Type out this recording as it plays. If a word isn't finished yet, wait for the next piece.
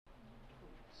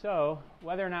So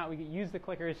whether or not we use the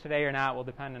clickers today or not will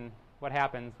depend on what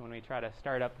happens when we try to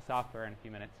start up the software in a few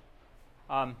minutes.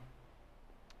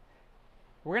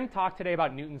 We're going to talk today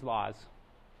about Newton's laws.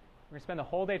 We're going to spend the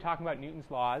whole day talking about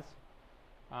Newton's laws.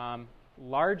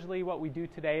 Largely what we do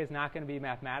today is not going to be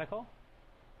mathematical.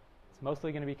 It's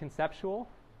mostly going to be conceptual.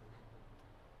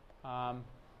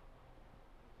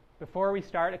 Before we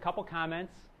start, a couple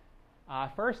comments.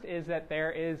 First is that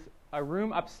there is a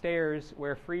room upstairs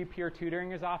where free peer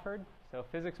tutoring is offered. So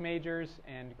physics majors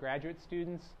and graduate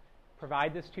students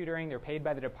provide this tutoring. They're paid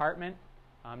by the department,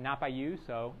 not by you,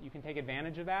 so you can take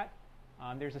advantage of that.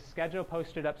 There's a schedule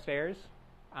posted upstairs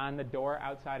on the door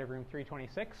outside of room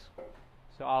 326.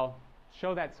 So I'll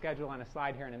show that schedule on a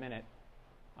slide here in a minute.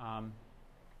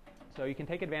 So you can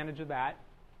take advantage of that.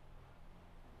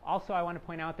 Also, I want to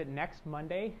point out that next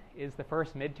Monday is the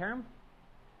first midterm.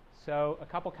 So a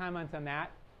couple comments on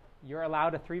that. You're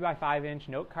allowed a 3x5-inch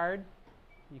note card.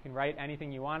 You can write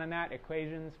anything you want on that,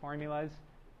 equations, formulas.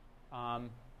 I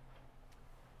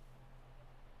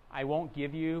won't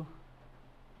give you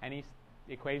any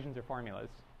equations or formulas.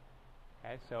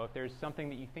 Okay, so if there's something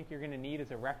that you think you're going to need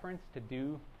as a reference to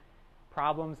do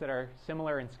problems that are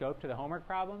similar in scope to the homework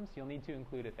problems, you'll need to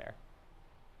include it there.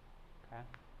 Okay.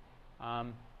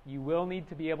 You will need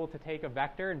to be able to take a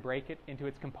vector and break it into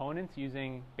its components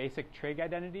using basic trig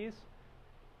identities.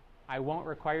 I won't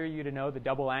require you to know the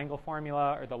double angle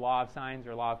formula or the law of sines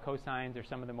or law of cosines or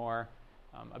some of the more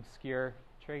obscure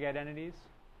trig identities.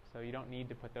 So you don't need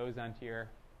to put those onto your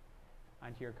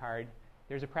card.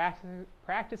 There's a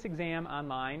practice exam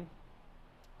online.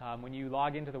 When you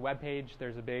log into the web page,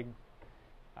 there's a big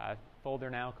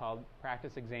folder now called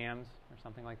practice exams or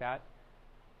something like that.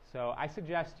 So I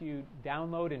suggest you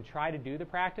download and try to do the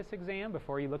practice exam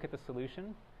before you look at the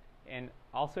solution. And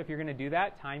also, if you're going to do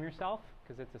that, time yourself,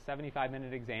 because it's a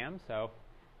 75-minute exam. So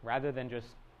rather than just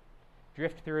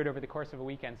drift through it over the course of a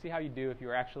weekend, see how you do if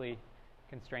you're actually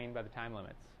constrained by the time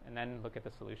limits, and then look at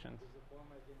the solutions. Is the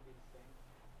format going to be the same?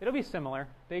 It'll be similar.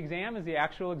 The exam is the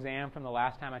actual exam from the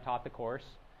last time I taught the course.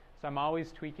 So I'm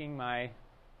always tweaking my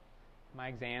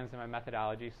exams and my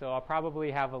methodology. So I'll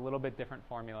probably have a little bit different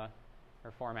formula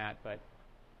or format, but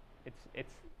it's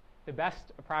the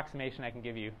best approximation I can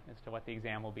give you as to what the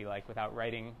exam will be like without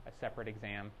writing a separate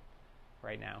exam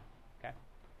right now. Okay.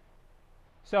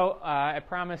 So I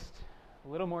promised a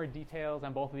little more details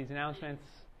on both of these announcements.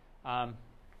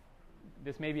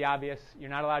 This may be obvious.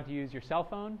 You're not allowed to use your cell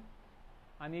phone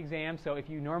on the exam. So if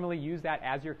you normally use that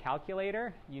as your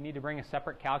calculator, you need to bring a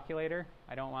separate calculator.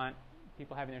 I don't want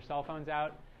people having their cell phones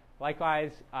out.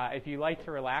 Likewise, if you like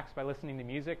to relax by listening to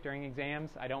music during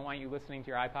exams, I don't want you listening to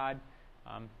your iPod.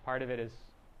 Part of it is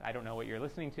I don't know what you're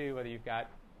listening to, whether you've got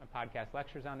podcast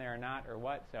lectures on there or not, or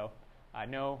what. So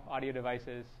no audio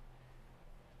devices,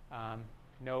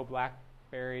 no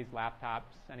Blackberries, laptops,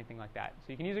 anything like that.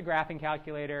 So you can use a graphing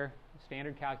calculator, a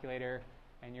standard calculator,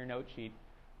 and your note sheet.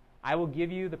 I will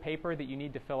give you the paper that you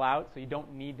need to fill out, so you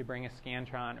don't need to bring a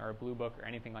Scantron or a Blue Book or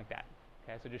anything like that.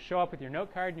 Okay, so just show up with your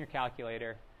note card and your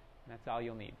calculator, and that's all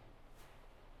you'll need.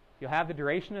 You'll have the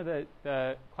duration of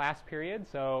the class period,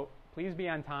 so please be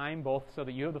on time, both so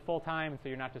that you have the full time and so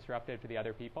you're not disruptive to the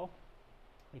other people.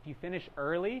 If you finish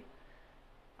early,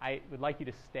 I would like you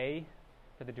to stay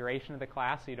for the duration of the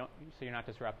class so you're not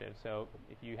disruptive. So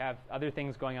if you have other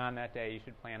things going on that day, you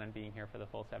should plan on being here for the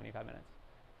full 75 minutes.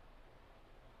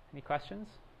 Any questions?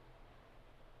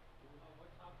 Do you know what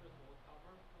chapters will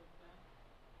cover for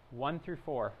exam? 1 through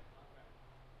 4. Okay.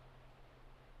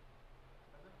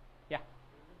 Yeah.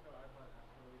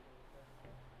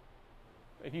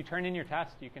 If you turn in your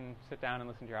test, you can sit down and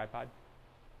listen to your iPod.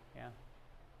 Yeah.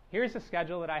 Here's the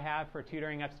schedule that I have for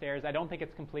tutoring upstairs. I don't think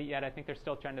it's complete yet. I think they're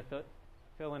still trying to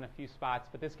fill in a few spots.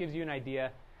 But this gives you an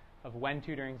idea of when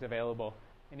tutoring is available.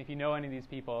 And if you know any of these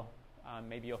people,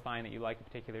 maybe you'll find that you like a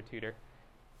particular tutor.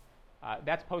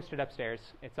 That's posted upstairs.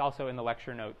 It's also in the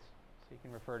lecture notes, so you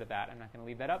can refer to that. I'm not going to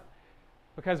leave that up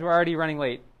because we're already running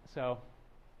late. So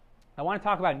I want to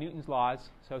talk about Newton's laws.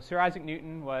 So Sir Isaac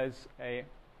Newton was a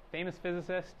famous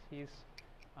physicist. He's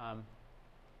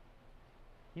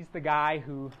the guy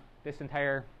who this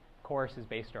entire course is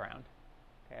based around.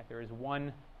 Okay? If there is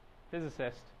one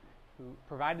physicist who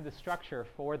provided the structure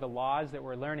for the laws that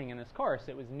we're learning in this course,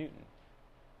 it was Newton.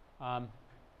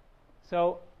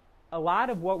 So a lot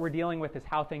of what we're dealing with is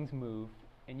how things move,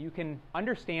 and you can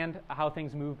understand how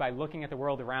things move by looking at the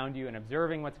world around you and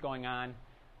observing what's going on.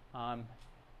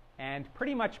 And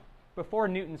pretty much before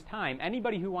Newton's time,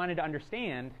 anybody who wanted to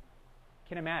understand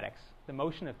kinematics, the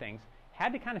motion of things,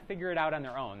 had to kind of figure it out on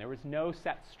their own. There was no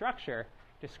set structure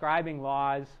describing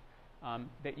laws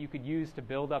that you could use to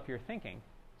build up your thinking.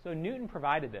 So Newton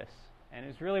provided this, and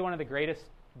it's really one of the greatest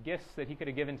gifts that he could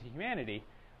have given to humanity,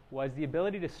 was the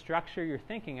ability to structure your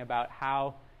thinking about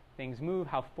how things move,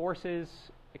 how forces,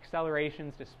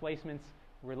 accelerations, displacements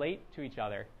relate to each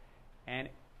other. And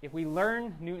if we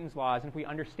learn Newton's laws, and if we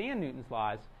understand Newton's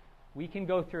laws, we can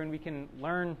go through and we can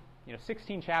learn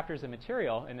 16 chapters of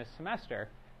material in this semester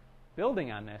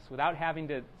building on this without having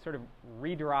to sort of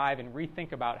rederive and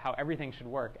rethink about how everything should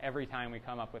work every time we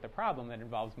come up with a problem that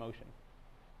involves motion.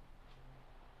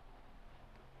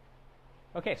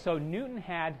 Okay, so Newton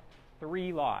had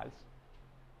 3 laws.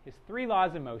 His 3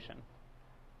 laws of motion.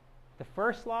 The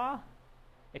first law,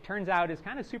 it turns out, is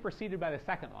kind of superseded by the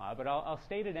second law, but I'll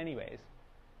state it anyways.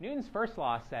 Newton's first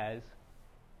law says,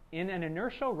 in an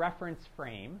inertial reference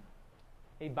frame,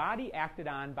 a body acted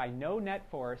on by no net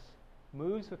force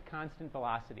moves with constant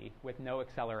velocity with no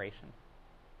acceleration.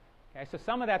 Okay, so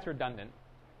some of that's redundant,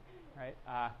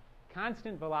 right?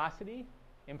 Constant velocity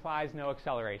implies no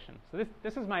acceleration. So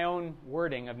this is my own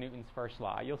wording of Newton's first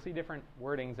law. You'll see different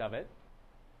wordings of it.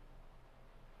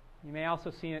 You may also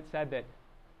see it said that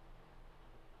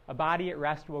a body at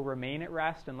rest will remain at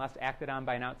rest unless acted on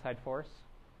by an outside force,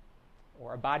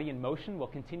 or a body in motion will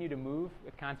continue to move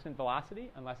with constant velocity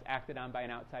unless acted on by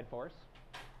an outside force.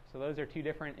 So those are 2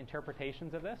 different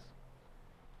interpretations of this.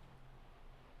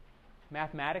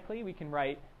 Mathematically, we can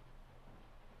write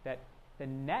that the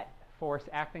net force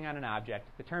acting on an object,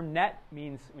 the term net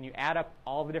means when you add up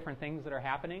all the different things that are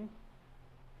happening.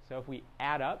 So if we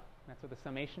add up, that's what the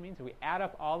summation means. If we add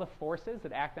up all the forces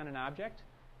that act on an object,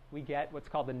 we get what's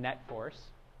called the net force.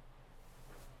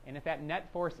 And if that net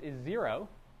force is 0,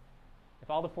 if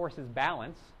all the forces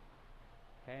balance,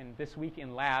 okay, and this week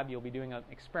in lab you'll be doing an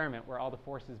experiment where all the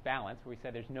forces balance, where we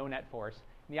said there's no net force,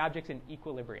 and the object's in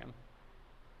equilibrium.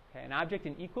 Okay, an object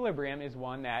in equilibrium is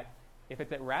one that, if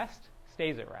it's at rest,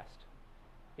 stays at rest.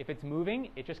 If it's moving,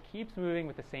 it just keeps moving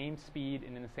with the same speed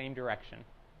and in the same direction.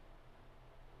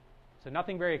 So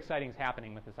nothing very exciting is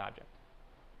happening with this object.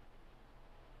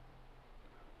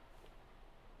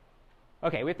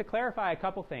 Okay, we have to clarify a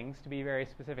couple things to be very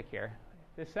specific here.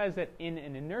 This says that in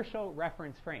an inertial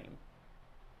reference frame.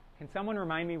 Can someone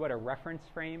remind me what a reference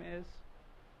frame is?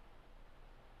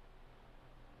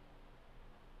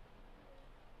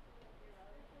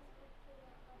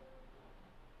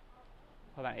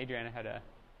 Hold on, Adriana had a...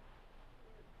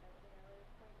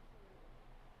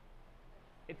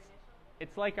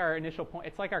 It's like our initial point.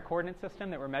 It's like our coordinate system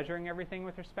that we're measuring everything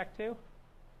with respect to.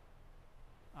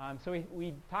 So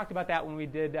we talked about that when we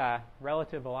did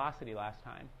relative velocity last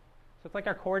time. So it's like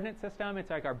our coordinate system.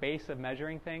 It's like our base of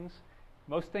measuring things.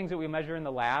 Most things that we measure in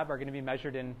the lab are going to be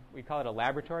measured in, we call it a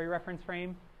laboratory reference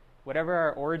frame. Whatever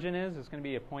our origin is going to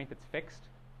be a point that's fixed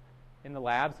in the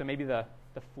lab. So maybe the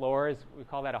floor is, we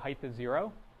call that a height of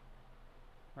 0.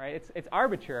 Right? It's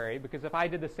arbitrary because if I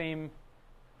did the same,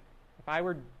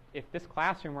 if this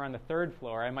classroom were on the 3rd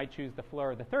floor, I might choose the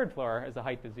floor of the 3rd floor as a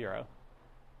height of 0.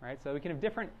 Right? So we can have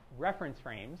different reference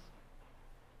frames.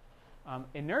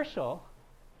 Inertial,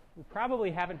 we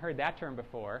probably haven't heard that term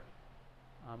before.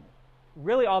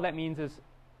 Really all that means is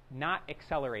not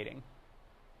accelerating.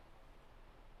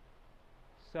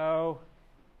 So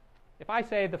if I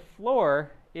say the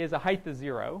floor is a height of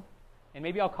 0, and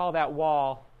maybe I'll call that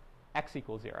wall x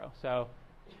equals 0. So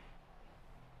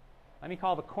let me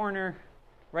call the corner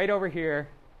right over here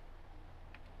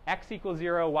x equals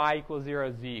 0, y equals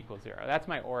 0, z equals 0. That's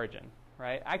my origin,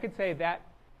 right? I could say that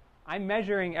I'm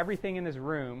measuring everything in this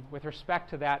room with respect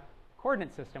to that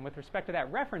coordinate system, with respect to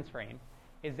that reference frame.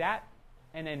 Is that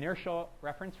an inertial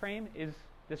reference frame? Is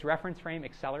this reference frame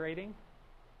accelerating?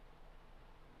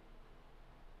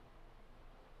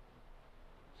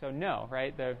 So no,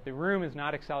 right? The room is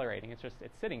not accelerating. It's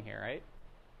sitting here, right?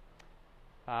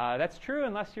 That's true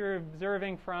unless you're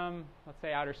observing from, let's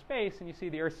say, outer space and you see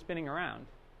the Earth spinning around.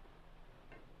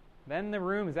 Then the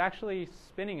room is actually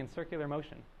spinning in circular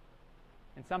motion.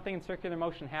 And something in circular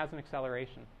motion has an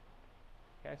acceleration.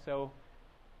 Okay, so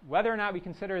whether or not we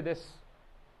consider this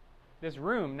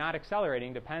room not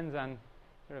accelerating depends on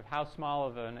sort of how small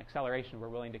of an acceleration we're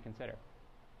willing to consider.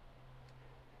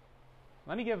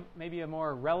 Let me give maybe a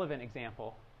more relevant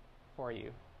example for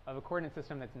you of a coordinate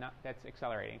system that's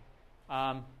accelerating.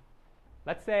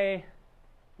 Let's say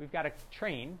we've got a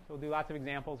train. So we'll do lots of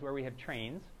examples where we have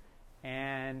trains.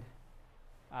 And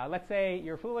let's say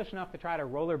you're foolish enough to try to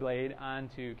rollerblade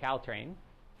onto Caltrain.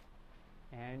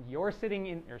 And you're standing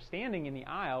in the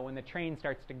aisle when the train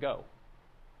starts to go.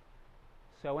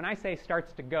 So when I say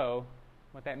starts to go,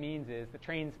 what that means is the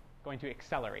train's going to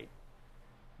accelerate.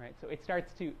 Right? So it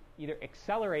starts to either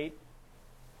accelerate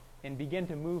and begin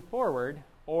to move forward,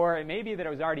 or it may be that it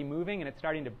was already moving and it's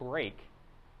starting to brake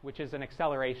which is an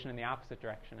acceleration in the opposite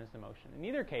direction as the motion. In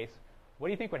either case, what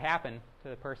do you think would happen to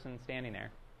the person standing there?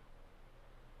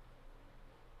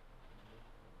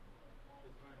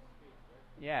 She's wearing skates,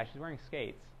 right? Yeah, she's wearing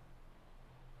skates.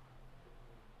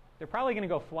 They're probably going to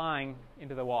go flying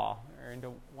into the wall or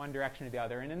into one direction or the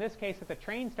other. And in this case, if the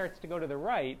train starts to go to the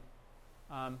right,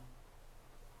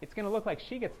 it's going to look like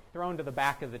she gets thrown to the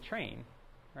back of the train.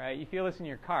 Right? You feel this in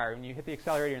your car. When you hit the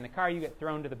accelerator in the car, you get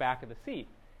thrown to the back of the seat.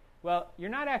 Well, you're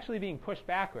not actually being pushed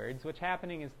backwards. What's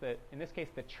happening is that, in this case,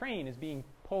 the train is being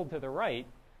pulled to the right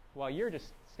while you're just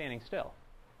standing still.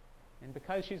 And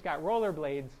because she's got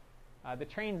rollerblades, the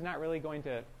train's not really going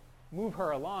to move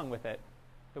her along with it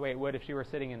the way it would if she were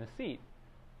sitting in the seat.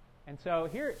 And so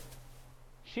here,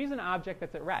 she's an object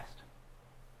that's at rest.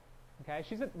 Okay?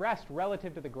 She's at rest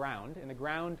relative to the ground, and the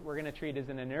ground we're going to treat as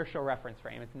an inertial reference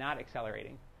frame. It's not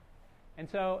accelerating. And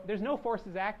so there's no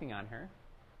forces acting on her.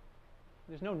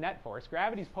 There's no net force.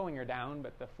 Gravity's pulling her down,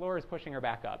 but the floor is pushing her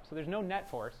back up. So there's no net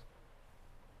force.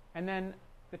 And then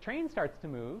the train starts to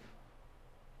move,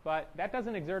 but that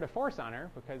doesn't exert a force on her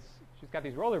because she's got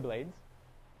these rollerblades.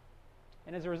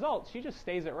 And as a result, she just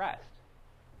stays at rest.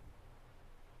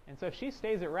 And so if she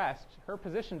stays at rest, her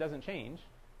position doesn't change.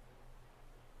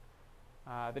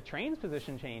 The train's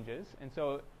position changes, and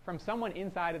so from someone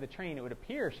inside of the train, it would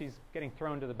appear she's getting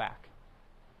thrown to the back.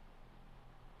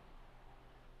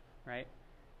 Right?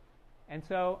 And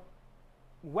so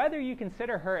whether you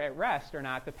consider her at rest or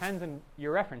not depends on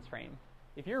your reference frame.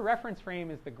 If your reference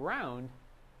frame is the ground,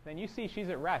 then you see she's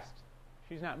at rest.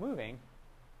 She's not moving.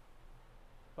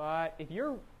 But if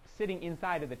you're sitting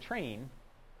inside of the train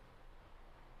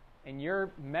and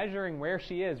you're measuring where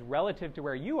she is relative to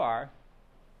where you are,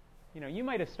 you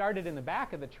might have started in the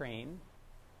back of the train,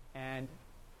 and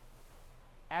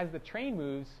as the train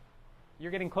moves,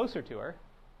 you're getting closer to her.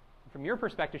 From your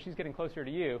perspective, she's getting closer to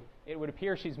you. It would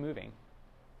appear she's moving.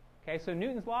 Okay, so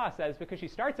Newton's law says because she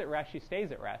starts at rest, she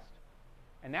stays at rest.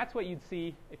 And that's what you'd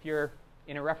see if you're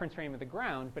in a reference frame of the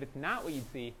ground, but it's not what you'd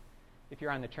see if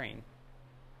you're on the train.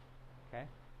 Okay?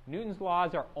 Newton's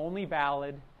laws are only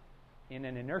valid in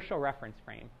an inertial reference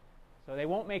frame. So they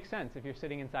won't make sense if you're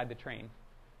sitting inside the train.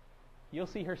 You'll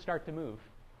see her start to move.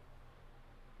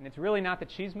 And it's really not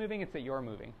that she's moving, it's that you're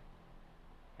moving.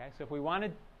 Okay? So if we want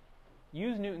to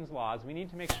use Newton's laws, we need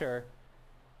to make sure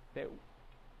that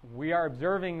we are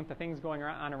observing the things going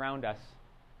on around us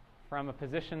from a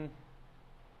position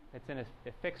that's in a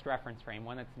fixed reference frame,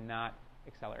 one that's not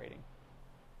accelerating.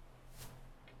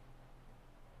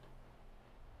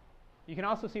 You can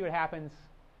also see what happens.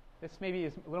 This maybe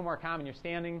is a little more common.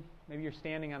 Maybe you're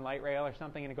standing on light rail or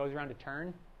something, and it goes around a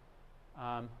turn.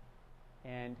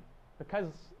 And because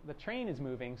the train is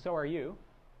moving, so are you.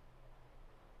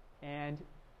 And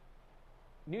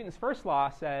Newton's first law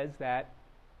says that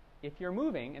if you're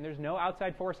moving and there's no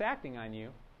outside force acting on you,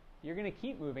 you're going to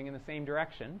keep moving in the same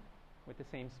direction with the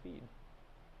same speed.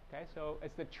 Okay, so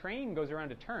as the train goes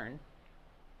around a turn,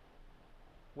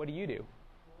 what do?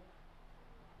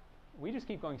 We just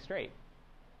keep going straight,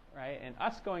 right? And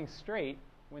us going straight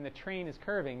when the train is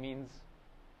curving means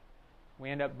we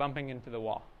end up bumping into the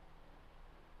wall.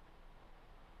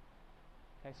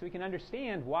 Okay, so we can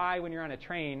understand why when you're on a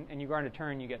train and you go on a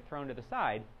turn, you get thrown to the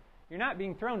side. You're not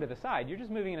being thrown to the side. You're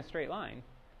just moving in a straight line.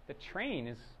 The train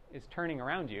is turning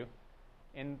around you,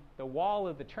 and the wall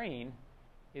of the train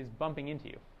is bumping into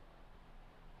you.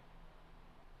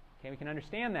 Okay, we can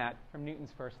understand that from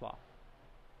Newton's first law.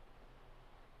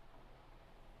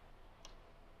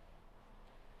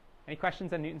 Any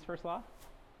questions on Newton's first law?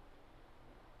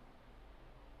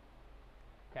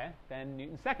 Okay, then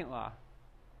Newton's second law.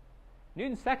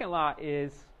 Newton's second law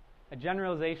is a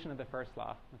generalization of the first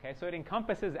law. Okay, so it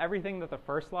encompasses everything that the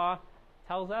first law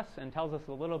tells us and tells us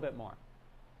a little bit more.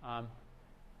 And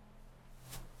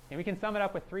we can sum it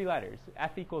up with three letters: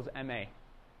 F equals ma.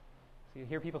 So you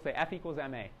hear people say F equals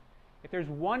ma. If there's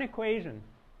one equation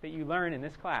that you learn in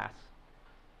this class,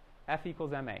 F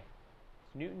equals ma.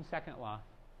 It's Newton's second law.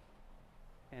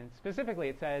 And specifically,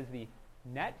 it says the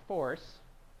net force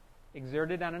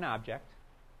exerted on an object.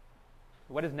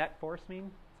 What does net force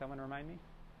mean? Someone remind me?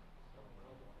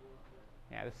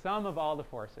 Yeah, the sum of all the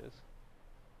forces.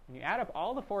 When you add up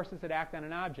all the forces that act on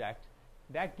an object,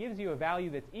 that gives you a value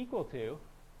that's equal to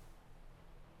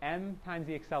m times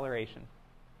the acceleration.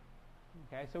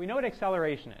 Okay, so we know what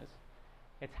acceleration is.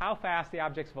 It's how fast the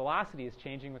object's velocity is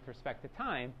changing with respect to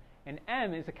time, and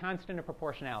m is a constant of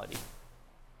proportionality.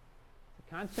 It's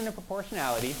a constant of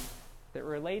proportionality that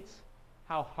relates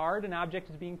how hard an object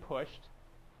is being pushed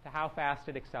to how fast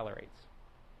it accelerates.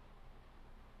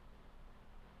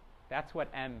 That's what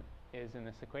m is in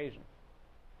this equation.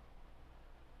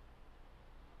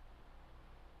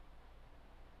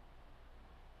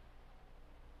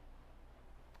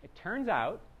 turns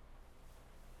out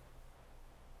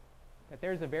that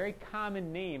there's a very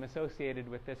common name associated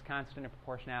with this constant of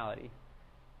proportionality: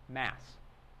 mass.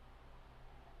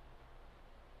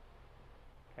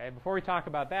 Okay, before we talk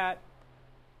about that,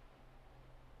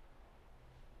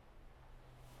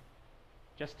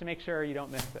 just to make sure you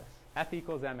don't miss this, F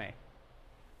equals ma. Okay,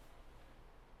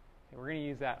 we're going to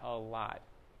use that a lot.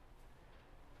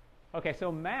 Okay,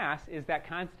 so mass is that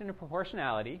constant of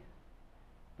proportionality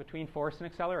between force and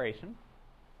acceleration.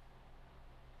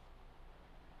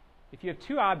 If you have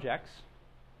two objects,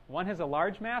 one has a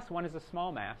large mass, one has a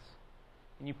small mass,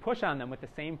 and you push on them with the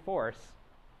same force,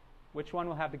 which one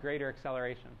will have the greater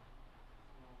acceleration?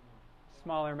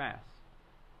 Smaller mass.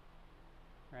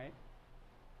 Right?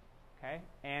 Okay?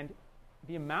 And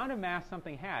the amount of mass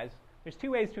something has, there's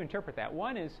two ways to interpret that.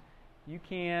 One is you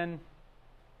can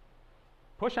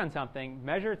push on something,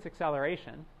 measure its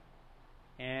acceleration,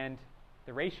 and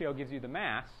the ratio gives you the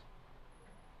mass.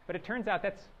 But it turns out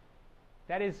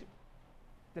that is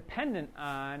dependent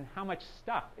on how much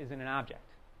stuff is in an object.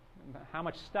 How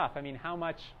much stuff, I mean how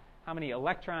many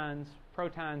electrons,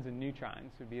 protons, and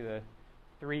neutrons would be the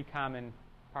three common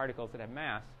particles that have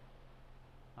mass.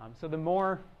 So the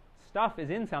more stuff is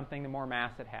in something, the more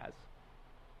mass it has.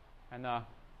 And the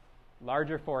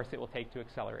larger force it will take to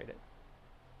accelerate it.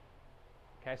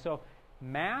 Okay, so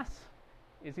mass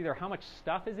is either how much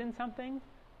stuff is in something,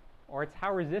 or it's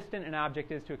how resistant an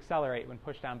object is to accelerate when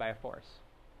pushed down by a force.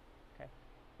 Okay?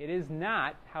 It is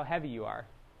not how heavy you are,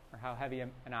 or how heavy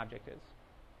an object is.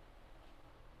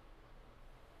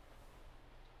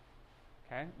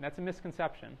 Okay, and that's a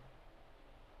misconception.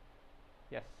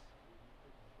 Yes?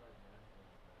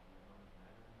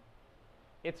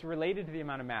 It's related to the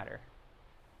amount of matter.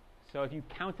 So if you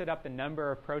counted up the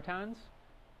number of protons,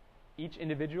 each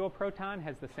individual proton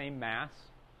has the same mass.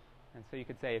 And so you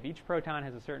could say if each proton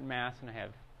has a certain mass and I have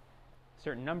a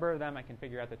certain number of them, I can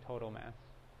figure out the total mass.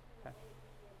 Okay.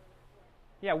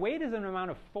 Yeah, weight is an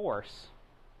amount of force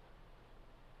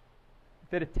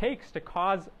that it takes to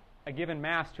cause a given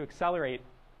mass to accelerate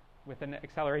with an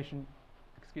acceleration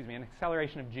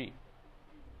of g.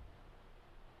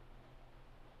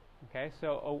 Okay,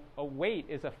 so a weight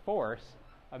is a force.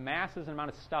 A mass is an amount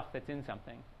of stuff that's in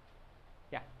something.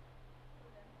 Yeah.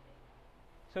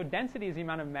 So density is the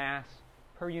amount of mass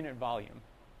per unit volume.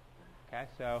 Okay,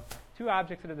 so two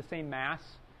objects that have the same mass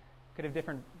could have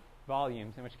different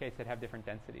volumes, in which case they'd have different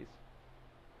densities.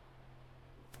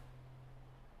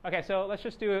 Okay, so let's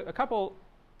just do a couple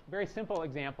very simple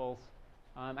examples.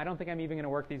 I don't think I'm even going to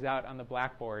work these out on the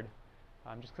blackboard,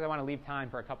 just because I want to leave time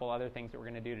for a couple other things that we're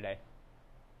going to do today.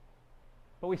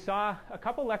 But we saw a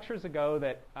couple lectures ago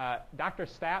that Dr.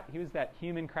 Stapp, he was that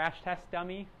human crash test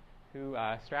dummy who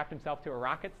strapped himself to a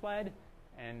rocket sled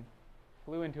and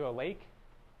flew into a lake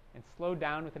and slowed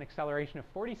down with an acceleration of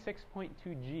 46.2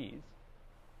 Gs.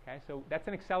 Okay, so that's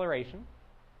an acceleration.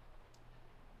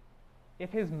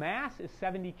 If his mass is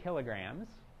 70 kilograms,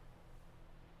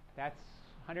 that's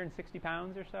 160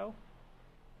 pounds or so.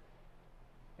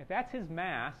 If that's his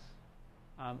mass,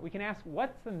 we can ask,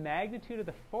 what's the magnitude of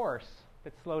the force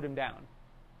that slowed him down?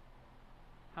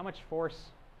 How much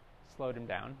force slowed him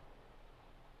down?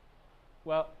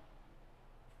 Well,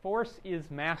 force is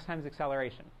mass times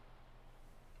acceleration.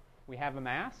 We have a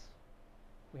mass,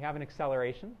 we have an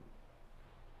acceleration.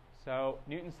 So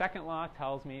Newton's second law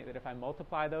tells me that if I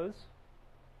multiply those,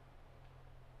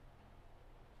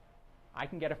 I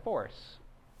can get a force.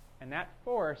 And that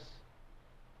force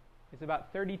is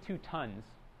about 32 tons.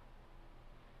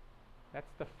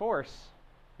 That's the force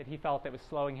that he felt that was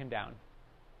slowing him down.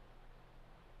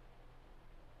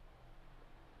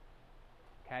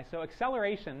 Okay, so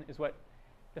acceleration is what,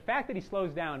 the fact that he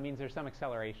slows down means there's some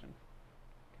acceleration.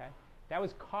 Okay, that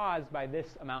was caused by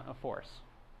this amount of force.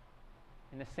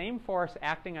 And the same force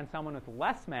acting on someone with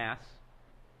less mass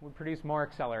would produce more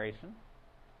acceleration.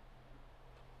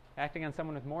 Acting on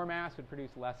someone with more mass would produce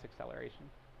less acceleration.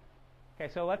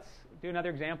 Okay, so let's do another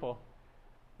example.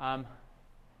 Let's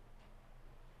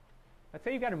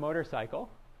say you've got a motorcycle.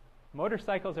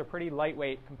 Motorcycles are pretty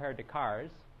lightweight compared to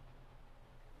cars.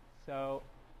 So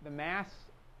the mass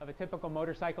of a typical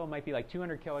motorcycle might be like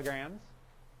 200 kilograms.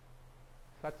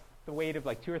 So that's the weight of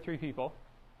like 2 or 3 people.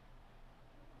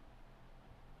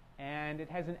 And it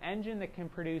has an engine that can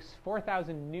produce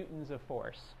 4,000 newtons of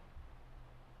force.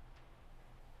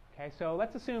 Okay, so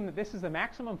let's assume that this is the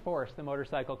maximum force the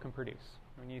motorcycle can produce.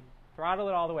 When you throttle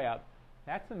it all the way up,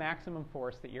 that's the maximum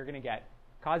force that you're going to get,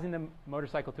 causing the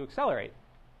motorcycle to accelerate.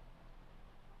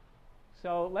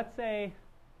 So let's say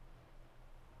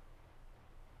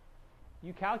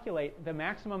you calculate the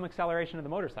maximum acceleration of the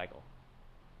motorcycle.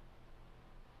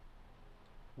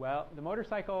 Well, the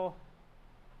motorcycle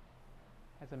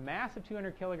has a mass of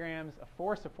 200 kilograms, a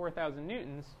force of 4,000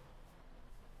 newtons.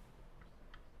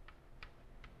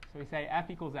 So we say F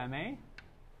equals ma. A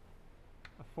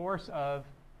force of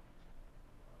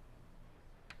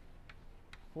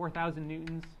 4,000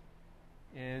 newtons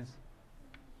is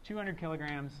 200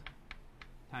 kilograms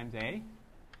times A.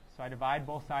 So I divide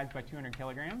both sides by 200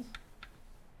 kilograms.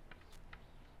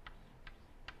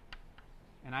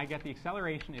 And I get the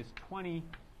acceleration is 20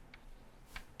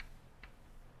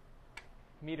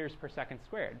 meters per second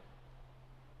squared.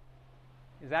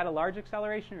 Is that a large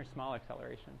acceleration or small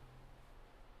acceleration?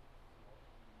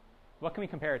 What can we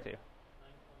compare it to? 9.8.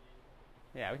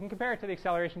 Yeah, we can compare it to the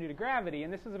acceleration due to gravity,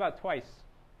 and this is about twice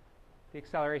the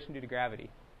acceleration due to gravity.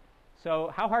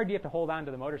 So how hard do you have to hold on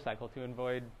to the motorcycle to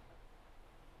avoid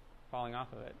falling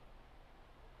off of it?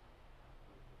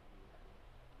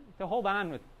 To hold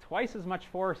on with twice as much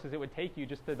force as it would take you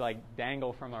just to like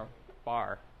dangle from a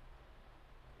bar.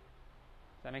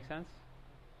 Does that make sense?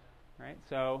 Right?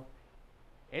 So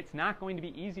it's not going to be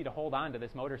easy to hold on to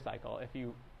this motorcycle if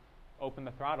you open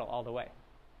the throttle all the way.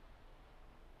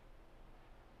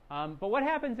 But what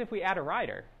happens if we add a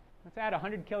rider? Let's add a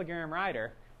 100 kilogram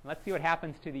rider, and let's see what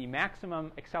happens to the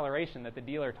maximum acceleration that the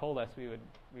dealer told us we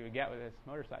would get with this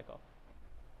motorcycle.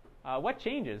 What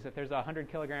changes if there's a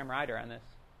 100 kilogram rider on this?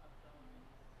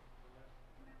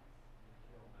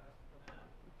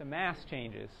 The mass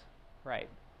changes, right.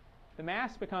 The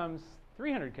mass becomes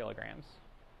 300 kilograms,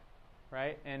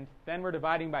 right? And then we're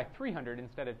dividing by 300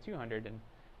 instead of 200, and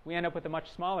we end up with a much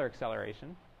smaller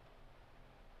acceleration.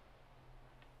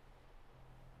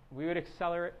 We would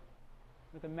accelerate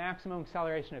with a maximum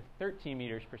acceleration of 13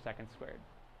 meters per second squared.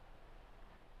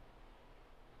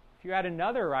 If you add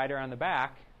another rider on the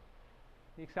back,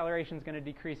 the acceleration is going to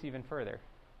decrease even further.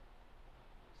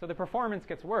 So the performance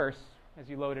gets worse as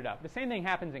you load it up. The same thing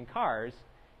happens in cars.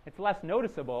 It's less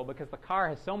noticeable because the car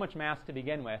has so much mass to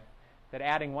begin with that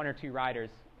adding one or two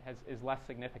riders is less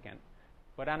significant.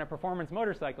 But on a performance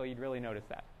motorcycle, you'd really notice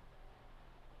that.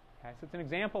 Okay, so it's an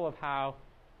example of how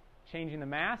changing the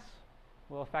mass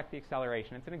will affect the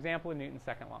acceleration. It's an example of Newton's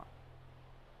second law.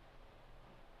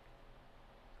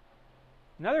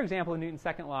 Another example of Newton's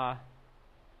second law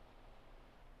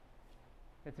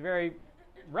that's very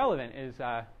relevant is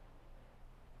how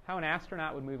an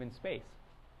astronaut would move in space.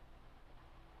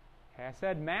 Okay, I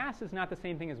said mass is not the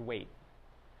same thing as weight,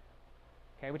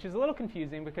 okay, which is a little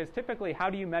confusing because typically, how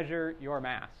do you measure your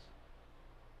mass?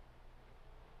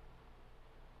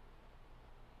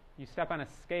 You step on a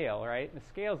scale, right? The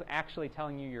scale is actually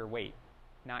telling you your weight,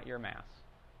 not your mass.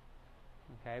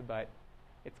 Okay, but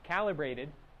it's calibrated,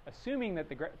 assuming that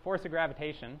the force of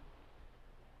gravitation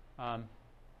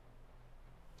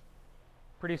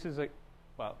produces a,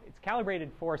 well, it's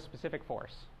calibrated for a specific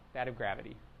force, that of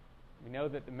gravity. We know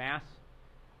that the mass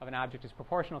of an object is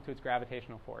proportional to its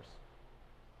gravitational force.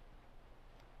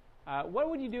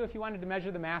 What would you do if you wanted to measure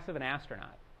the mass of an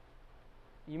astronaut?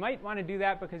 You might want to do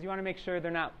that because you want to make sure they're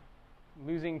not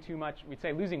losing too much. We'd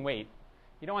say losing weight.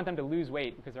 You don't want them to lose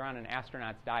weight because they're on an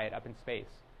astronaut's diet up in space,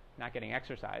 not getting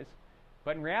exercise.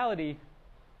 But in reality,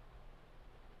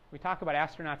 we talk about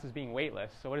astronauts as being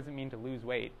weightless. So what does it mean to lose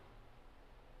weight?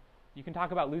 You can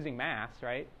talk about losing mass,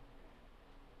 right?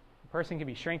 A person can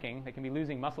be shrinking. They can be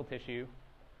losing muscle tissue,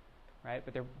 right?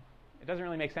 But it doesn't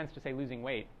really make sense to say losing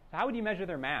weight. So how would you measure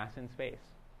their mass in space?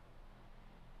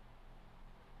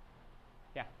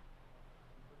 Yeah.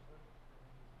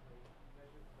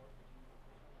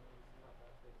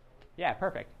 Yeah,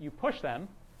 perfect. You push them,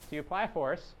 so you apply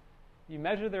force, you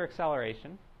measure their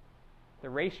acceleration. The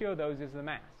ratio of those is the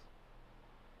mass.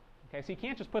 Okay, so you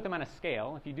can't just put them on a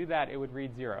scale. If you do that, it would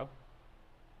read 0.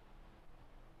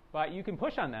 But you can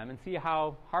push on them and see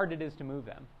how hard it is to move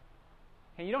them.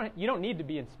 And you don't need to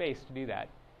be in space to do that.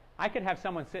 I could have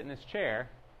someone sit in this chair.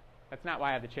 That's not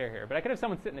why I have the chair here. But I could have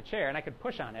someone sit in the chair, and I could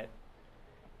push on it.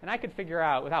 And I could figure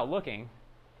out, without looking,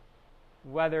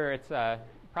 whether it's a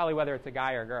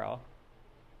guy or a girl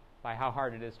by how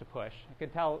hard it is to push. I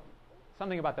could tell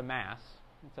something about the mass.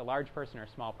 It's a large person or a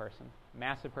small person,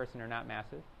 massive person or not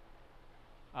massive,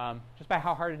 just by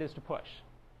how hard it is to push.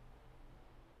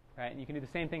 Right? And you can do the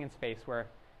same thing in space where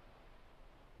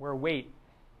weight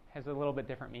has a little bit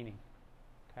different meaning.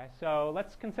 Okay, so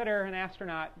let's consider an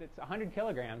astronaut that's 100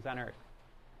 kilograms on Earth.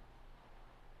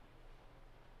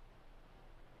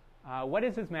 What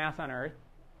is his mass on Earth?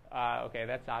 Okay,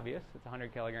 that's obvious. It's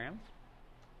 100 kilograms.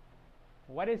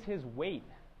 What is his weight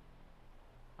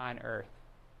on Earth?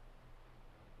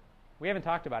 We haven't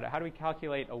talked about it. How do we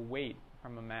calculate a weight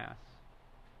from a mass?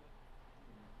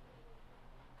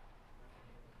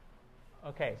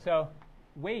 Okay, so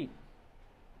weight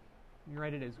you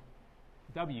write it as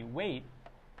W. Weight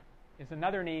is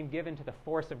another name given to the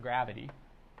force of gravity.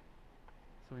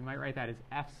 So we might write that as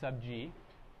F sub g,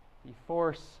 the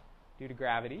force due to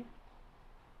gravity.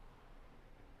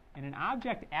 And an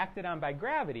object acted on by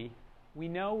gravity, we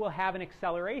know will have an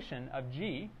acceleration of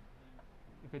g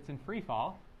if it's in free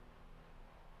fall.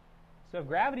 So if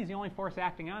gravity is the only force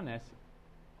acting on this,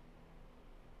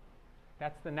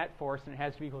 that's the net force, and it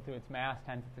has to be equal to its mass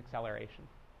times its acceleration.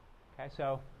 Okay,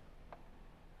 so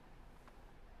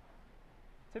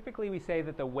typically we say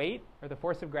that the weight, or the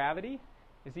force of gravity,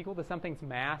 is equal to something's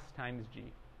mass times g.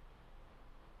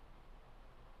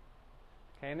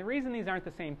 Okay, and the reason these aren't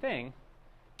the same thing,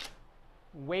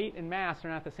 weight and mass are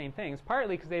not the same thing, is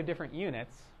partly because they have different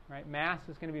units. Right? Mass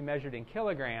is going to be measured in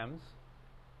kilograms.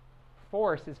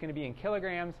 Force is going to be in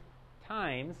kilograms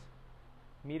times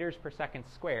meters per second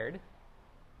squared.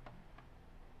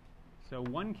 So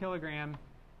 1 kilogram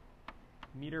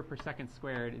meter per second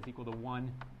squared is equal to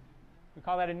 1. We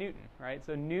call that a Newton, right?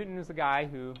 So Newton is the guy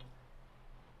who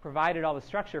provided all the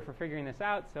structure for figuring this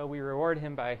out, so we reward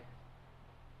him by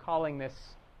calling this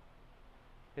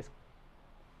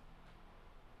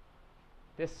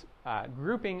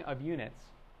grouping of units,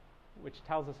 which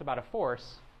tells us about a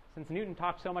force. Since Newton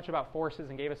talked so much about forces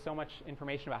and gave us so much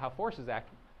information about how forces act,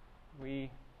 we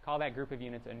call that group of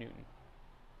units a Newton.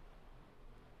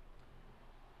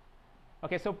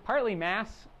 Okay, so partly mass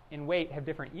and weight have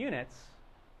different units,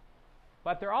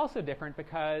 but they're also different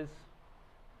because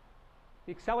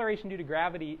the acceleration due to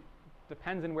gravity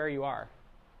depends on where you are.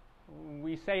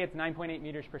 We say it's 9.8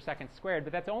 meters per second squared,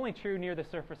 but that's only true near the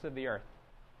surface of the Earth.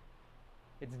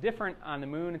 It's different on the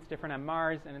Moon, it's different on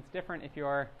Mars, and it's different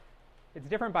it's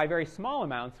different by very small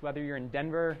amounts whether you're in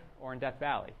Denver or in Death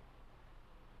Valley.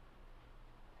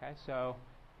 Okay, so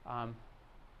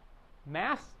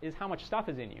mass is how much stuff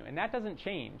is in you, and that doesn't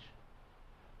change.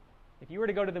 If you were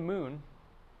to go to the Moon,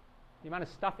 the amount of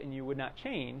stuff in you would not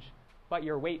change, but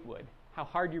your weight would. How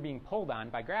hard you're being pulled on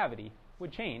by gravity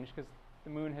would change because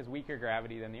the Moon has weaker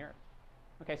gravity than the Earth.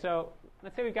 Okay, so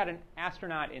let's say we've got an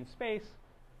astronaut in space.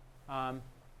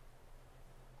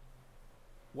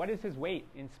 What is his weight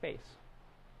in space?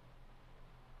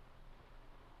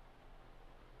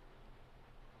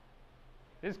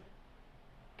 This is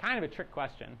kind of a trick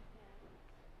question.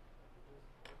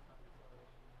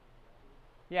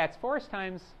 Yeah, it's force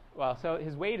times, so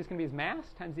his weight is going to be his mass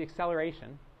times the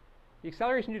acceleration. The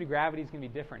acceleration due to gravity is going to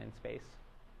be different in space.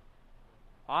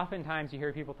 Oftentimes you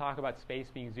hear people talk about space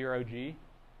being 0g.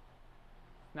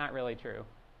 Not really true.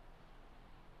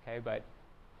 Okay, but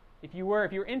if you were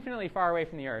infinitely far away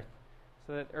from the Earth,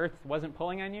 so that Earth wasn't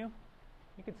pulling on you,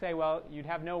 you could say, well, you'd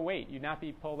have no weight. You'd not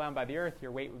be pulled down by the Earth.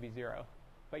 Your weight would be 0.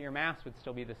 But your mass would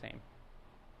still be the same.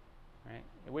 Right?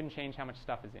 It wouldn't change how much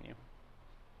stuff is in you.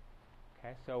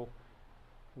 Okay, so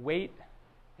weight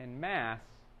and mass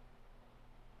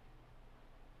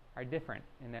are different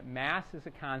in that mass is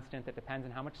a constant that depends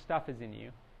on how much stuff is in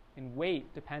you, and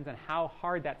weight depends on how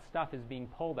hard that stuff is being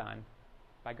pulled on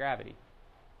by gravity.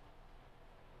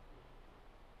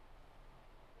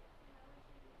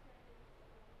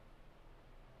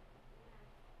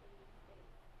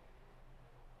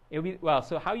 It would be,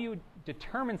 so how you would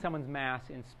determine someone's mass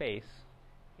in space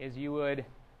is you would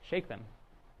shake them,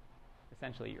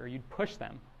 essentially, or you'd push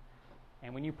them.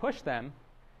 And when you push them,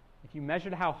 if you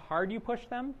measured how hard you pushed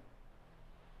them,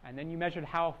 and then you measured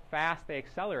how fast they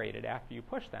accelerated after you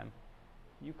pushed them,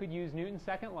 you could use Newton's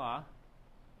second law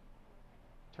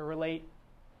to relate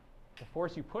the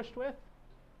force you pushed with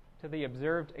to the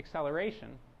observed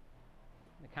acceleration.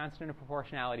 The constant of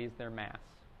proportionality is their mass.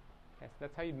 Okay, so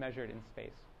that's how you'd measure it in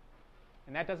space.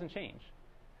 And that doesn't change.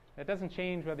 That doesn't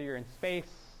change whether you're in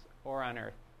space or on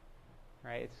Earth.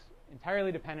 Right? It's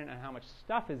entirely dependent on how much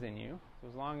stuff is in you. So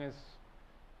as long as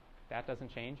that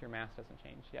doesn't change, your mass doesn't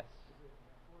change. Yes? Is it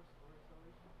net force or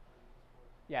acceleration? Or just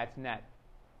force? Yeah, it's net.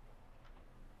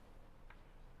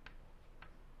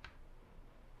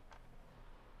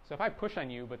 So if I push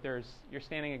on you, but you're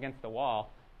standing against the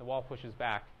wall pushes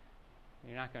back,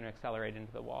 you're not going to accelerate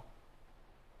into the wall.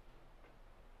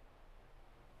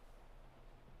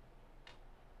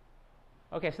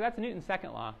 Okay, so that's Newton's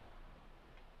second law.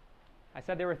 I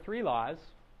said there were 3 laws.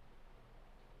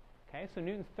 Okay, so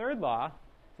Newton's third law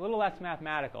is a little less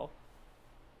mathematical.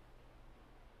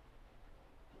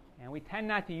 And we tend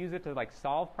not to use it to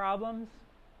solve problems,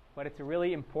 but it's a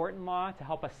really important law to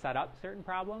help us set up certain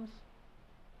problems.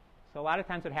 So a lot of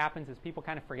times what happens is people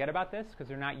kind of forget about this because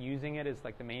they're not using it as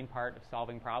the main part of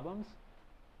solving problems.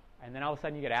 And then all of a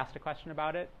sudden you get asked a question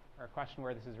about it, or a question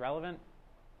where this is relevant.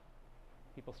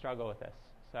 People struggle with this.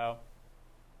 So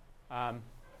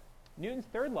Newton's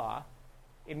third law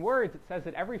In words, it says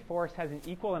that every force has an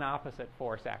equal and opposite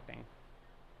force acting,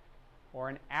 or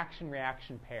an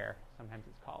action-reaction pair, sometimes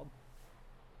it's called.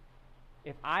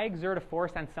 If I exert a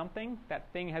force on something, that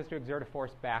thing has to exert a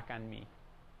force back on me.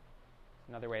 That's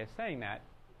another way of saying that.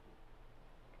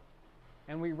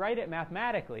 And we write it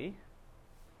mathematically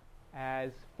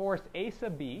as force A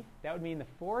sub B. That would mean the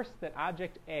force that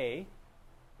object A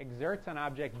exerts on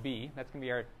object B. That's going to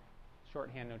be our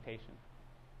shorthand notation.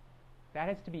 That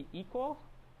has to be equal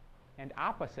and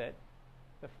opposite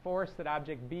the force that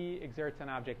object B exerts on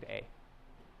object A.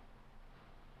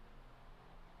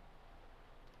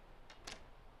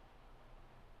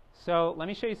 So let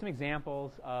me show you some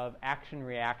examples of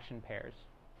action-reaction pairs.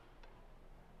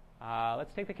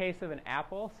 Let's take the case of an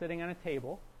apple sitting on a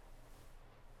table.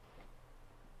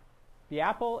 The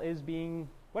apple is being,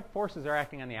 what forces are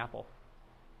acting on the apple?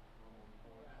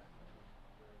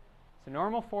 So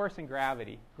normal force and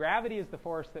gravity. Gravity is the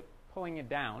force that's pulling it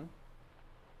down,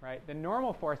 right? The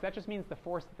normal force, that just means the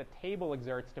force that the table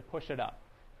exerts to push it up.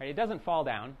 Right? It doesn't fall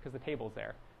down because the table's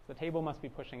there. So the table must be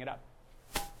pushing it up.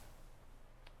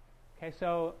 Okay,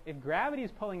 so if gravity is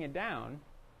pulling it down,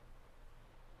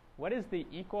 what is the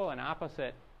equal and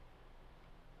opposite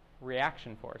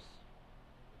reaction force?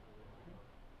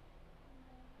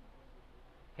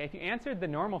 Okay, if you answered the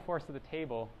normal force of the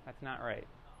table, that's not right.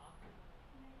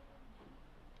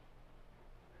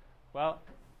 Well,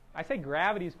 I say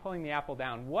gravity is pulling the apple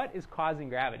down. What is causing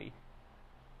gravity?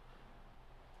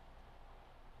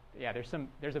 Yeah,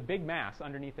 there's a big mass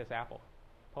underneath this apple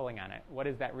pulling on it. What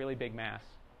is that really big mass?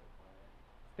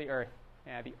 It's the Earth.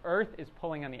 Yeah, the Earth is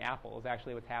pulling on the apple is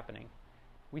actually what's happening.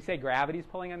 We say gravity is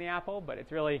pulling on the apple, but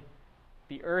it's really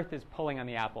the Earth is pulling on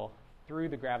the apple through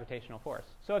the gravitational force.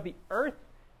 So if the Earth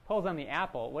pulls on the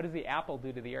apple, what does the apple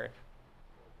do to the Earth?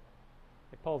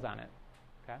 It pulls on it.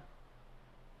 Okay?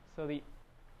 So the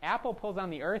apple pulls on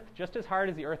the Earth just as hard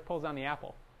as the Earth pulls on the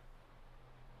apple.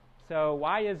 So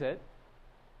why is it?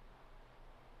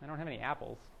 I don't have any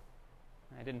apples.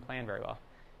 I didn't plan very well.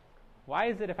 Why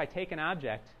is it if I take an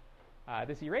object,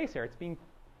 this eraser, it's being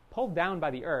pulled down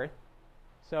by the Earth.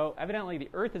 So evidently the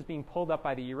Earth is being pulled up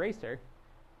by the eraser.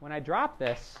 When I drop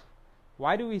this,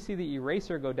 why do we see the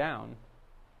eraser go down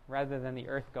rather than the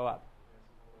Earth go up?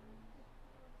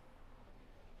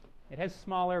 It has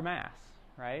smaller mass,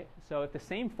 right? So if the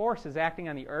same force is acting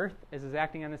on the Earth as is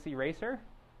acting on this eraser,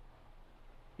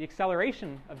 the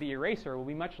acceleration of the eraser will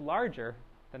be much larger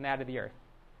than that of the Earth,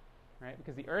 right?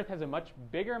 Because the Earth has a much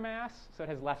bigger mass, so it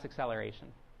has less acceleration.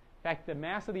 In fact, the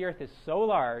mass of the Earth is so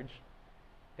large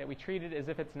that we treat it as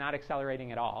if it's not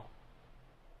accelerating at all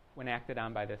when acted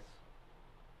on by the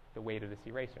weight of this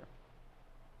eraser.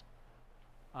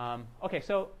 Okay,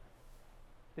 so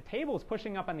the table is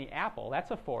pushing up on the apple.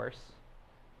 That's a force.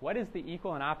 What is the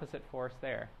equal and opposite force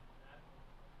there?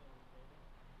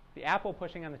 The apple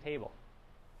pushing on the table.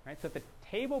 Right? So if the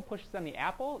table pushes on the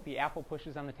apple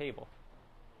pushes on the table.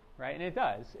 Right? And it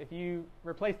does. If you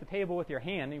replace the table with your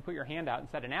hand and you put your hand out and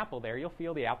set an apple there, you'll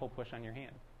feel the apple push on your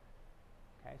hand.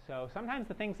 Okay? So sometimes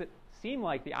the things that seem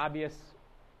like the obvious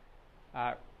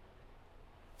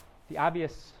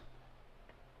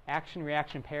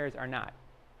action-reaction pairs are not.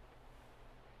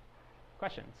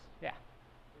 Questions? Yeah.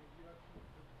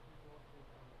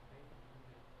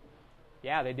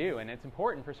 Yeah, they do, and it's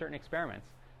important for certain experiments.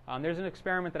 There's an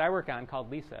experiment that I work on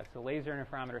called LISA. It's a laser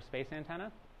interferometer space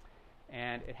antenna,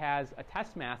 and it has a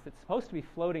test mass that's supposed to be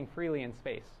floating freely in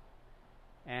space.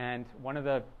 And one of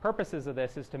the purposes of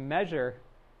this is to measure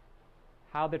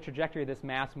how the trajectory of this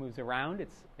mass moves around.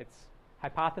 It's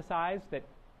hypothesized that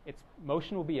its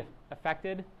motion will be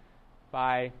affected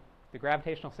by the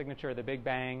gravitational signature of the Big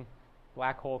Bang,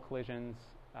 black hole collisions,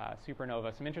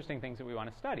 supernova, some interesting things that we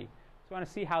want to study. So we want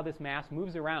to see how this mass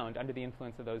moves around under the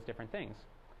influence of those different things.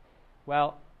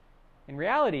 Well, in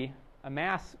reality, a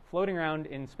mass floating around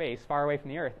in space far away from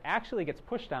the Earth actually gets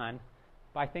pushed on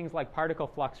by things like particle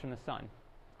flux from the sun.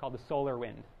 It's called the solar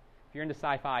wind. If you're into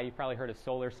sci-fi, you've probably heard of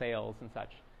solar sails and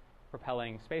such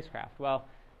propelling spacecraft. Well,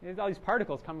 there's all these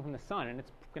particles coming from the sun, and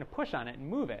it's going to push on it and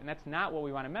move it, and that's not what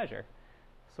we want to measure.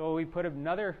 So we put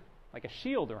another, like a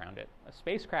shield around it, a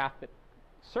spacecraft that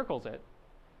circles it,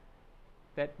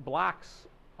 that blocks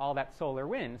all that solar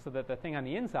wind so that the thing on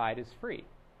the inside is free.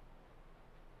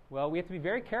 Well, we have to be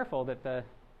very careful that the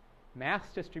mass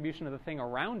distribution of the thing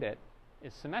around it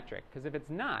is symmetric, because if it's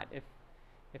not, if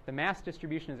the mass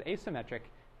distribution is asymmetric,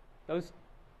 those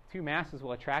two masses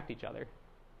will attract each other,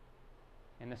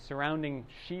 and the surrounding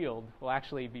shield will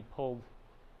actually be pulled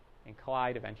and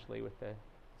collide eventually with the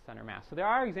center mass. So there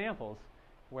are examples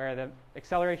where the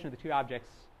acceleration of the two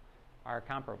objects are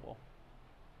comparable.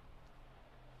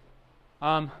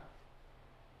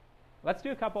 let's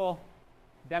do a couple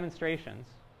demonstrations.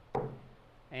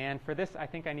 And for this, I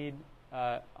think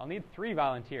I'll need 3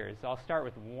 volunteers. So I'll start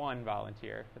with 1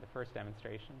 volunteer for the first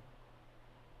demonstration.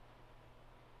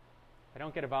 If I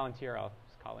don't get a volunteer, I'll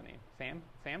just call a name. Sam?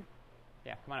 Sam?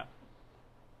 Yeah, come on up.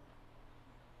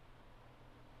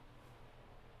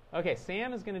 Okay,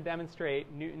 Sam is going to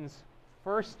demonstrate Newton's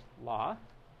first law.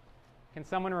 Can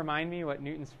someone remind me what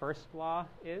Newton's first law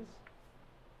is?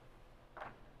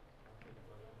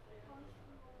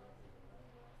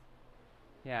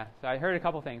 Yeah, so I heard a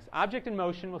couple things. Object in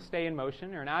motion will stay in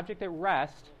motion, or an object at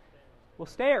rest will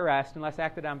stay at rest unless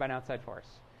acted on by an outside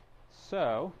force.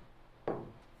 So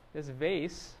this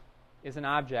vase is an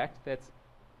object that's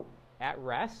at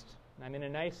rest. And I'm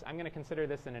going to consider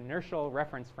this an inertial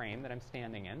reference frame that I'm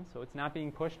standing in, so it's not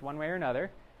being pushed one way or another.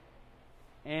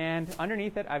 And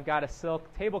underneath it, I've got a silk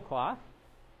tablecloth,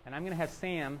 and I'm going to have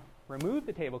Sam remove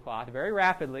the tablecloth very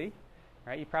rapidly.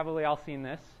 Right? You've probably all seen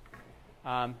this.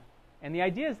 And the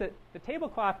idea is that the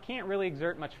tablecloth can't really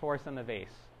exert much force on the vase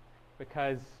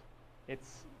because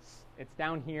it's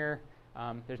down here.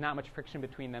 There's not much friction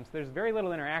between them, so there's very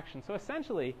little interaction. So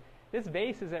essentially, this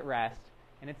vase is at rest,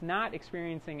 and it's not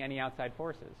experiencing any outside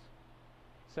forces.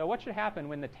 So what should happen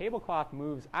when the tablecloth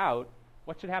moves out?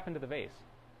 What should happen to the vase?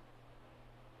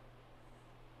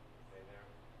 Stay there.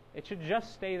 It should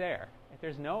just stay there. If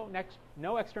there's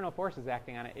no external forces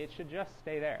acting on it, it should just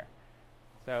stay there.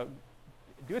 So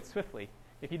do it swiftly.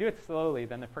 If you do it slowly,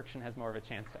 then the friction has more of a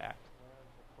chance to act.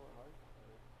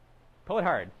 Pull it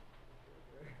hard.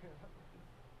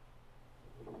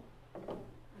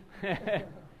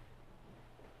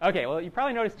 Okay, well, you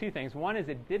probably noticed 2 things. One is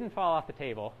it didn't fall off the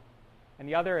table, and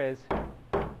the other is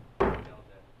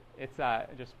it's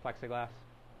just plexiglass.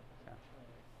 So.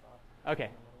 Okay,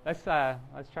 let's try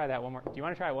that one more. Do you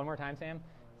want to try it one more time, Sam?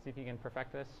 See if you can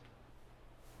perfect this.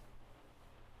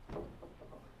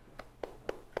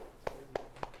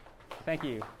 Thank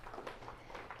you.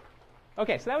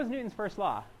 Okay, so that was Newton's first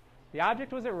law. The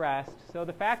object was at rest, so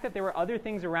the fact that there were other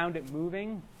things around it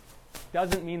moving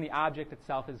doesn't mean the object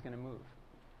itself is going to move.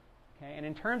 Okay, and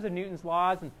in terms of Newton's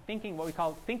laws and thinking, what we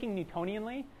call thinking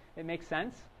Newtonianly, it makes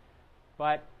sense.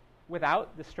 But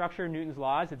without the structure of Newton's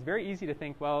laws, it's very easy to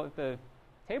think, well, if the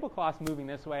tablecloth's moving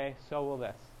this way, so will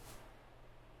this.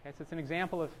 Okay, so it's an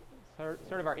example of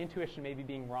sort of our intuition maybe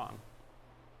being wrong.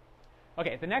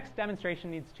 Okay, the next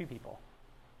demonstration needs 2 people.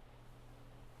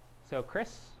 So Chris,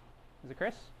 is it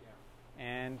Chris? Yeah.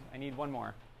 And I need 1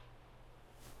 more.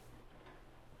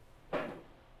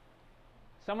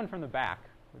 Someone from the back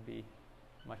would be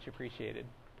much appreciated.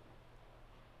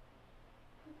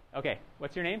 Okay,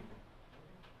 what's your name?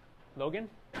 Logan?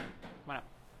 Come on up.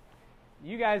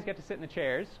 You guys get to sit in the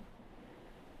chairs,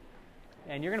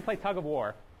 and you're going to play tug of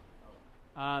war.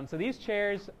 So these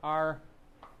chairs are,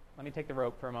 let me take the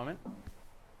rope for a moment.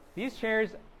 These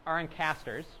chairs are on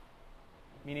casters,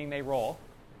 meaning they roll.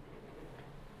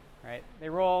 Right? They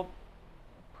roll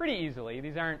pretty easily.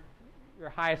 These aren't your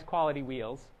highest quality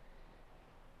wheels.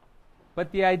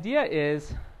 But the idea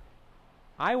is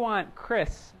I want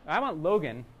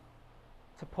Logan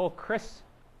to pull Chris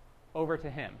over to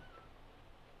him.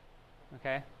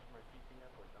 Okay?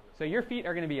 So your feet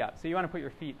are going to be up. So you want to put your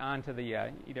feet onto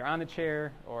the either on the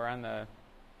chair or on the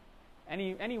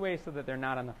any way so that they're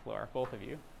not on the floor, both of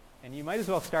you. And you might as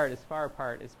well start as far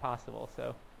apart as possible.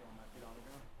 So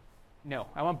no,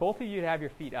 I want both of you to have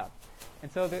your feet up.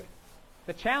 And so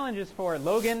the challenge is for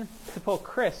Logan to pull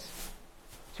Chris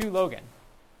to Logan.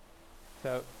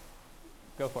 So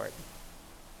go for it.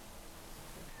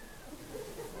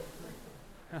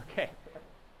 Okay.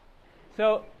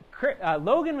 So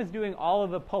Logan was doing all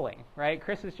of the pulling, right?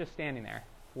 Chris is just standing there.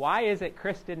 Why is it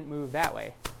Chris didn't move that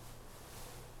way?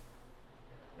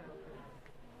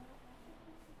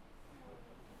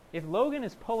 If Logan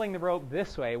is pulling the rope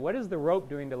this way, what is the rope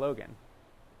doing to Logan?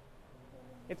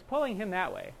 It's pulling him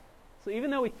that way. So even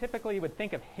though we typically would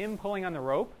think of him pulling on the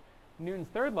rope, Newton's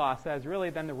third law says really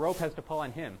then the rope has to pull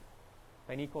on him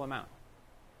by an equal amount.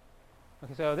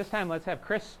 Okay, so this time let's have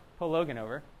Chris pull Logan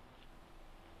over.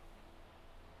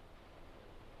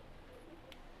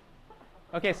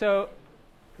 Okay, so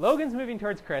Logan's moving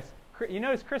towards Chris. You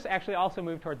notice Chris actually also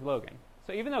moved towards Logan.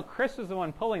 So even though Chris was the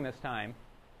one pulling this time,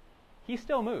 he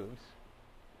still moves.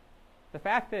 The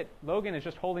fact that Logan is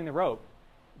just holding the rope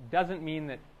doesn't mean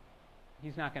that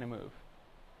he's not going to move.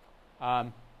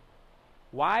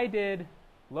 Why did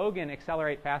Logan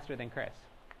accelerate faster than Chris?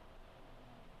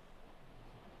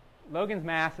 Logan's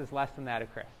mass is less than that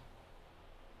of Chris.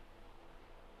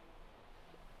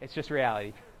 It's just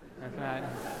reality. That's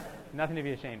nothing to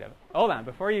be ashamed of. Hold on,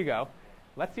 before you go,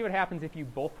 let's see what happens if you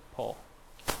both pull.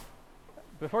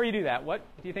 Before you do that, what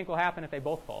do you think will happen if they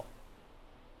both pull?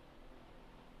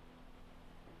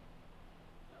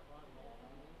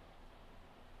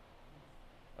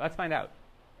 Let's find out.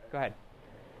 Go ahead.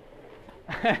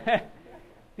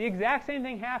 The exact same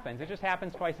thing happens. It just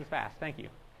happens twice as fast. Thank you.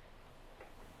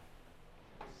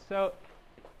 So,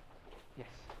 yes.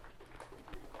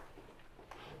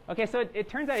 Okay, so it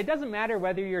turns out it doesn't matter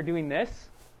whether you're doing this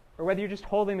or whether you're just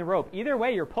holding the rope. Either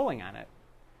way, you're pulling on it.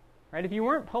 Right? If you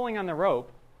weren't pulling on the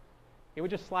rope, it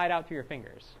would just slide out through your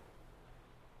fingers.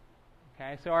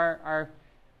 Okay, so our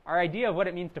idea of what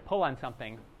it means to pull on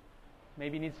something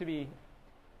maybe needs to be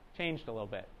changed a little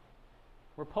bit.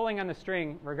 We're pulling on the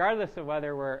string regardless of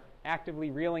whether we're actively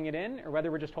reeling it in or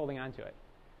whether we're just holding on to it.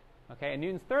 Okay, and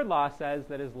Newton's third law says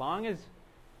that as long as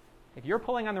if you're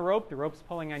pulling on the rope's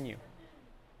pulling on you.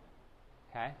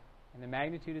 Okay, and the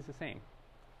magnitude is the same.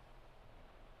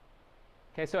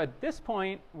 Okay, so at this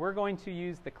point, we're going to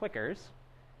use the clickers.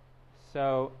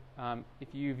 So if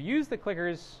you've used the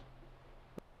clickers,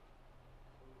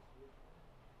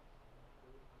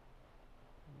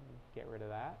 get rid of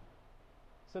that.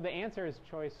 So the answer is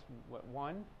choice, what,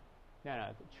 1? No,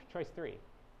 choice 3.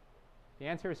 The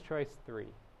answer is choice 3.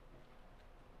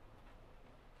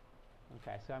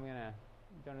 Okay, so I'm going to,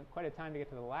 don't have quite a time to get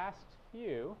to the last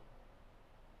few.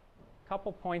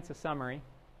 Couple points of summary.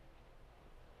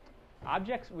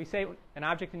 Objects, we say an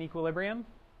object in equilibrium.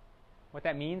 What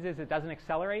that means is it doesn't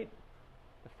accelerate.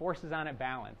 The forces on it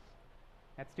balance.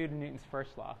 That's due to Newton's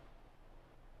first law.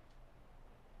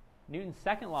 Newton's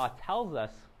second law tells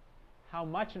us how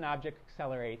much an object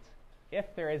accelerates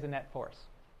if there is a net force.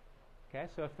 Okay,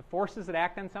 so if the forces that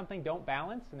act on something don't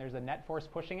balance and there's a net force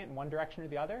pushing it in one direction or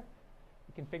the other,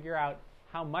 you can figure out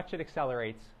how much it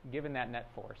accelerates given that net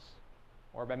force.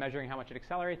 Or by measuring how much it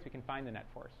accelerates, we can find the net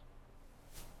force.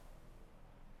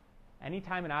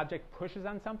 Anytime an object pushes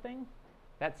on something,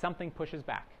 that something pushes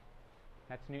back.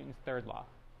 That's Newton's third law.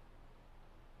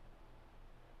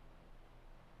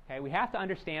 Okay, we have to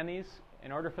understand these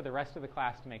in order for the rest of the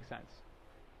class to make sense.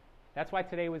 That's why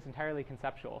today was entirely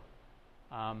conceptual.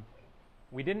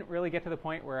 We didn't really get to the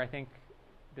point where I think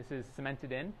this is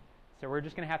cemented in, so we're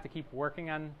just going to have to keep working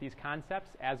on these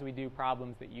concepts as we do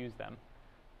problems that use them.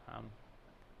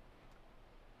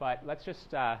 But let's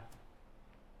just go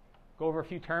over a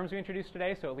few terms we introduced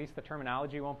today, so at least the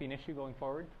terminology won't be an issue going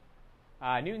forward.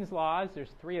 Newton's laws,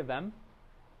 there's 3 of them.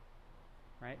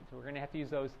 Right? So we're going to have to use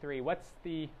those 3. What's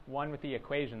the one with the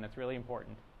equation that's really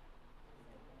important?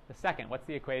 The second, what's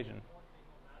the equation?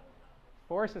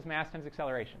 Force is mass times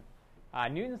acceleration.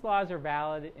 Newton's laws are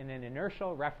valid in an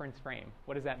inertial reference frame.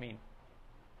 What does that mean?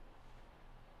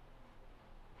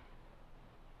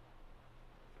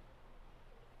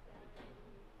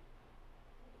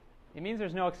 It means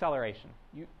there's no acceleration.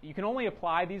 You can only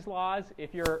apply these laws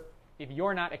if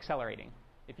you're not accelerating.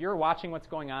 If you're watching what's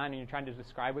going on and you're trying to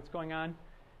describe what's going on,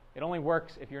 it only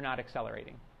works if you're not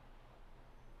accelerating.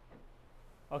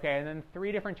 Okay, and then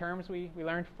 3 different terms we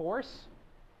learned. Force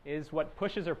is what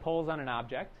pushes or pulls on an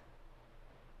object.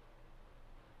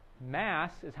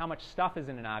 Mass is how much stuff is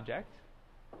in an object.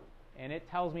 And it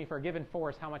tells me for a given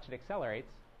force how much it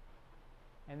accelerates.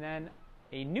 And then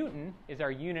a Newton is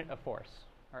our unit of force,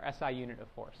 our SI unit of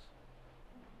force.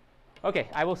 Okay,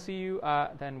 I will see you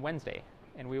then Wednesday,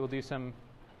 and we will do some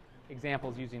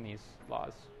examples using these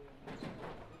laws.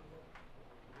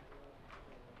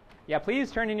 Yeah,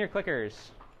 please turn in your clickers.